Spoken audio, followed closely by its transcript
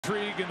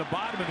Intrigue in the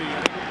bottom of the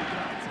inning.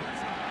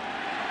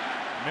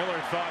 Miller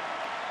thought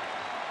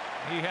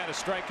he had a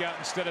strikeout.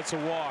 Instead, it's a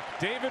walk.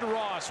 David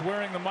Ross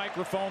wearing the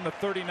microphone, the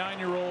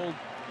 39-year-old,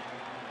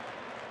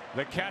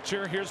 the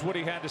catcher. Here's what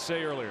he had to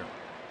say earlier.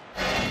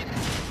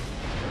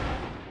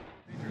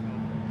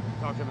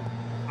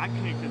 I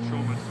can't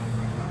control myself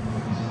right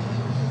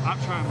now.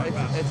 I'm trying my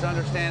best. It's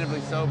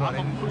understandably so, buddy.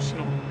 I'm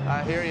emotional.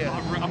 I hear you.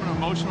 I'm an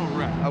emotional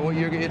wreck. Well,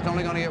 it's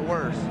only going to get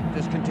worse.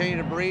 Just continue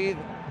to breathe.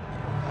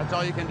 That's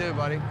all you can do,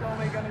 buddy.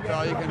 That's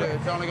all you can do.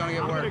 It's only going to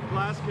get worse. I'm in a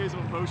glass case of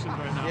emotions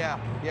right now.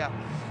 Yeah.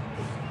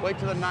 Wait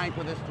till the 9th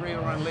with this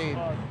 3-run lead.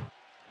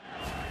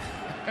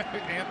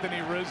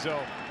 Anthony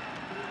Rizzo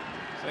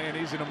saying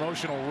he's an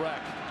emotional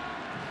wreck.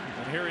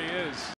 And here he is.